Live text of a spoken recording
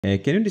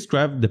Can you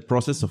describe the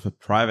process of a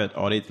private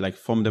audit, like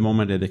from the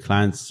moment that the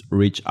clients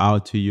reach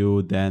out to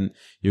you, then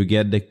you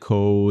get the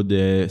code,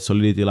 the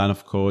solidity line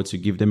of codes, you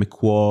give them a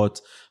quote.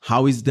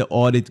 How is the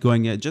audit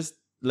going? Just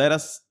let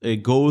us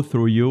go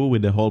through you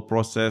with the whole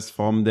process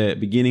from the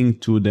beginning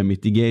to the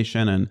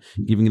mitigation and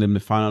giving them the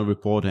final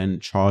report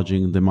and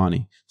charging the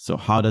money. So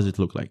how does it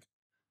look like?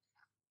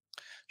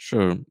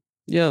 Sure.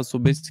 Yeah, so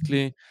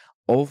basically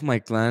all of my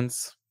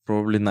clients,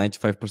 probably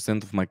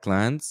 95% of my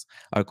clients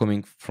are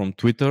coming from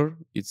Twitter.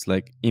 It's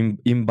like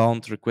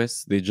inbound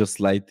requests. They just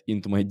slide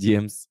into my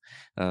DMs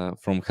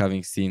from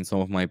having seen some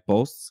of my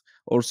posts.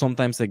 Or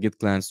sometimes I get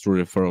clients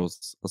through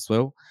referrals as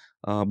well.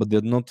 But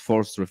they're not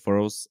forced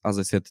referrals. As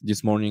I said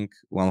this morning,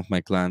 one of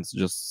my clients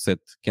just said,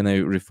 "Can I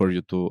refer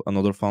you to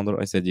another founder?"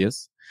 I said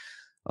yes.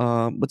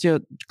 But yeah,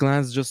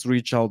 clients just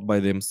reach out by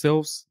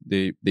themselves.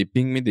 They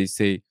ping me. They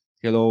say,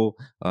 "Hello,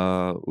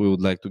 we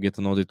would like to get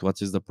an audit.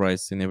 What is the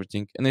price and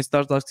everything?" And I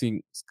start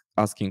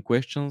asking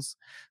questions.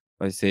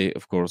 I say,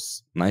 of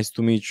course, "Nice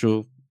to meet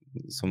you."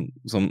 Some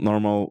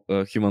normal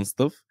human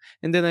stuff,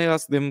 and then I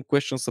ask them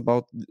questions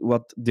about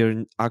what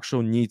their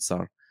actual needs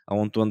are. I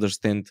want to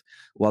understand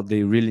what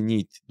they really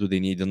need. Do they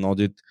need an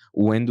audit?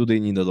 When do they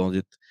need an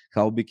audit?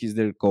 How big is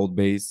their code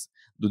base?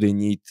 Do they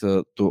need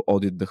to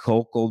audit the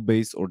whole code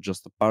base or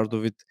just a part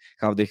of it?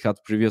 Have they had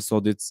previous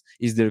audits?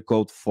 Is their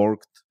code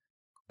forked?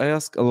 I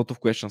ask a lot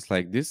of questions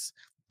like this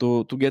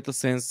to get a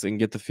sense and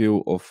get a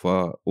feel of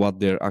what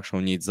their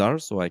actual needs are,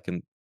 so I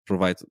can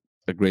provide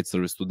a great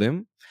service to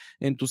them,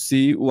 and to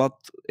see what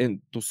and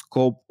to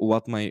scope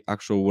what my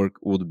actual work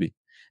would be.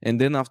 And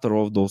then after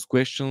all of those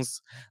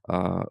questions,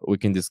 we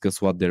can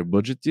discuss what their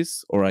budget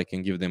is, or I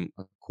can give them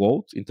a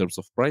quote in terms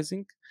of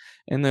pricing.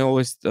 And I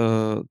always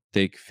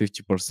take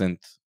 50%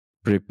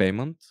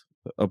 prepayment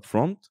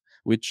upfront,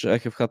 which I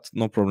have had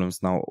no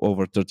problems now.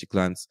 Over 30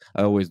 clients,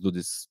 I always do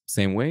this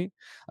same way.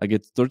 I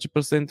get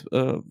 30%,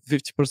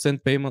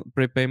 50% payment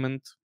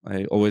prepayment.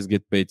 I always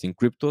get paid in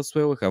crypto as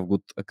well. I have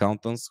good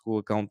accountants who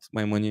account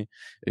my money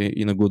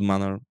in a good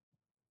manner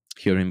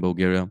here in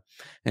Bulgaria.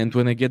 And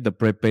when I get the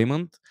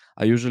prepayment,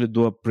 I usually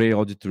do a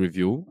pre-audit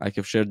review. I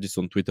have shared this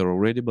on Twitter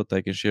already, but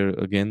I can share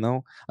again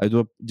now. I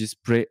do this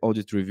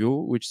pre-audit review,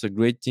 which is a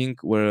great thing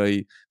where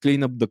I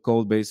clean up the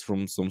code base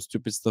from some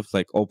stupid stuff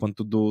like open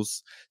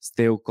to-dos,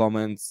 stale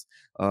comments,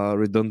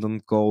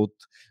 redundant code,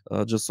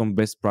 just some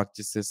best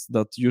practices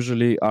that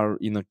usually are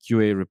in a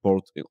QA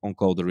report on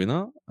Code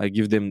Arena. I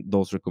give them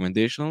those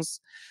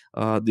recommendations.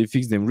 They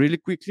fix them really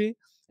quickly.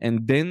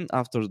 And then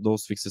after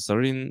those fixes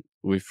are in,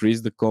 we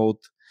freeze the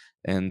code,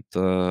 and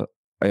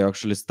I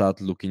actually start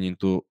looking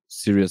into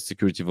serious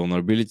security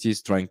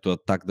vulnerabilities, trying to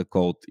attack the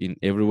code in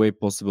every way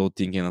possible,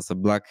 thinking as a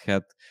black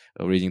hat,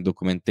 reading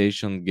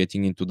documentation,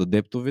 getting into the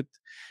depth of it.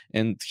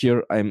 And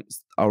here I'm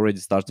already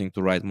starting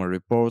to write my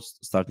reports,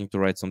 starting to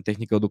write some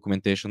technical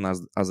documentation,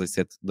 as I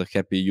said, the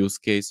happy use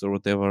case or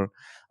whatever.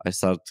 I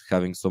start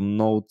having some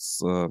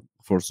notes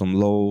for some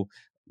low,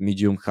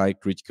 medium, high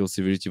critical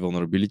severity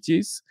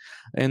vulnerabilities,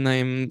 and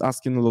I'm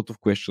asking a lot of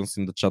questions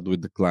in the chat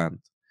with the client.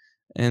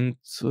 And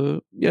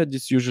yeah,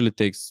 this usually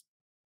takes,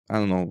 I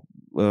don't know,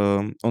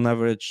 on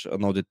average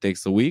an audit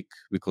takes a week,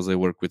 because I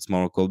work with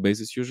smaller code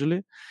bases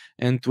usually.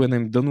 And when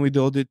I'm done with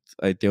the audit,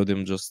 I tell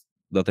them just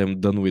that I'm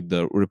done with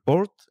the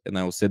report, and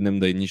I will send them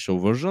the initial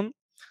version.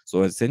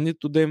 So I send it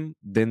to them,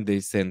 then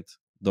they send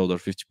the other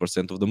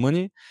 50% of the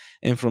money,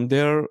 and from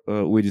there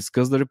we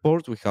discuss the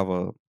report. We have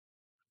a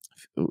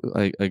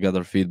I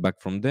gather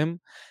feedback from them,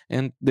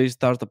 and they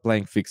start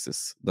applying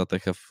fixes that I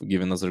have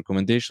given as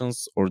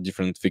recommendations, or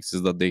different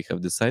fixes that they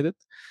have decided.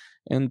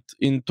 And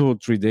in 2 or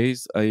 3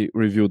 days, I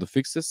review the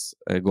fixes.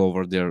 I go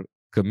over their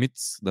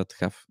commits that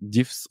have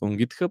diffs on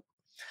GitHub.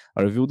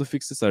 I review the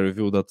fixes. I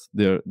review that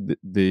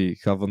they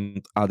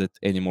haven't added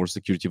any more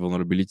security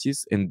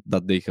vulnerabilities, and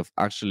that they have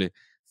actually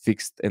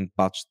fixed and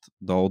patched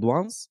the old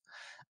ones.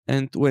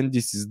 And when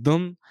this is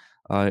done,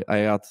 I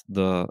add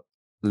the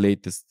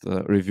latest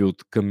reviewed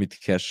commit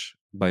hash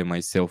by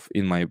myself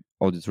in my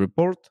audit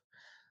report,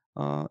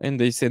 and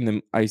I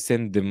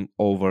send them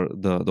over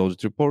the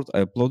audit report.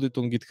 I upload it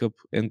on GitHub,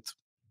 and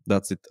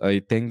that's it.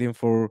 I thank them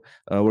for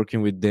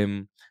working with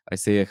them. I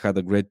say I had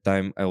a great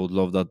time. I would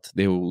love that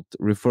they would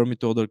refer me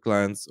to other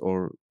clients,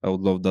 or I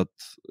would love that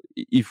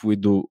if we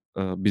do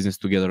business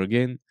together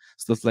again.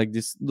 Stuff like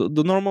this,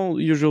 the normal,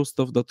 usual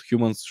stuff that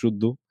humans should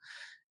do.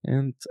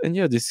 And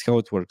yeah, this is how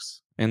it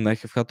works. And I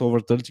have had over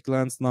 30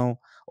 clients now.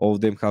 All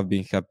of them have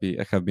been happy.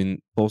 I have been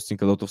posting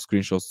a lot of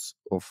screenshots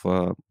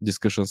of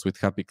discussions with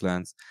happy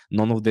clients.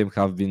 None of them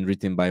have been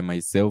written by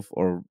myself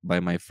or by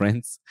my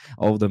friends.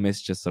 All of the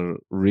messages are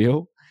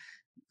real.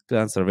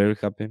 Clients are very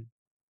happy.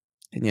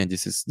 And yeah,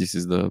 this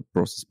is the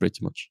process pretty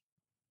much.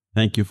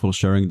 Thank you for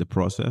sharing the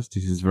process.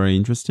 This is very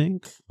interesting.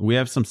 We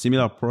have some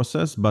similar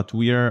process, but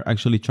we are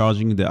actually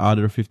charging the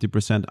other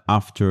 50%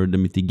 after the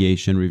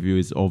mitigation review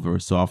is over.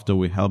 So after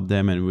we help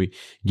them and we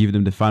give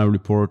them the final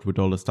report with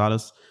all the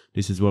status,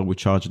 this is where we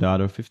charge the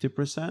other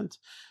 50%.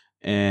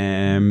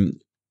 And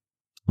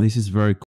this is very cool.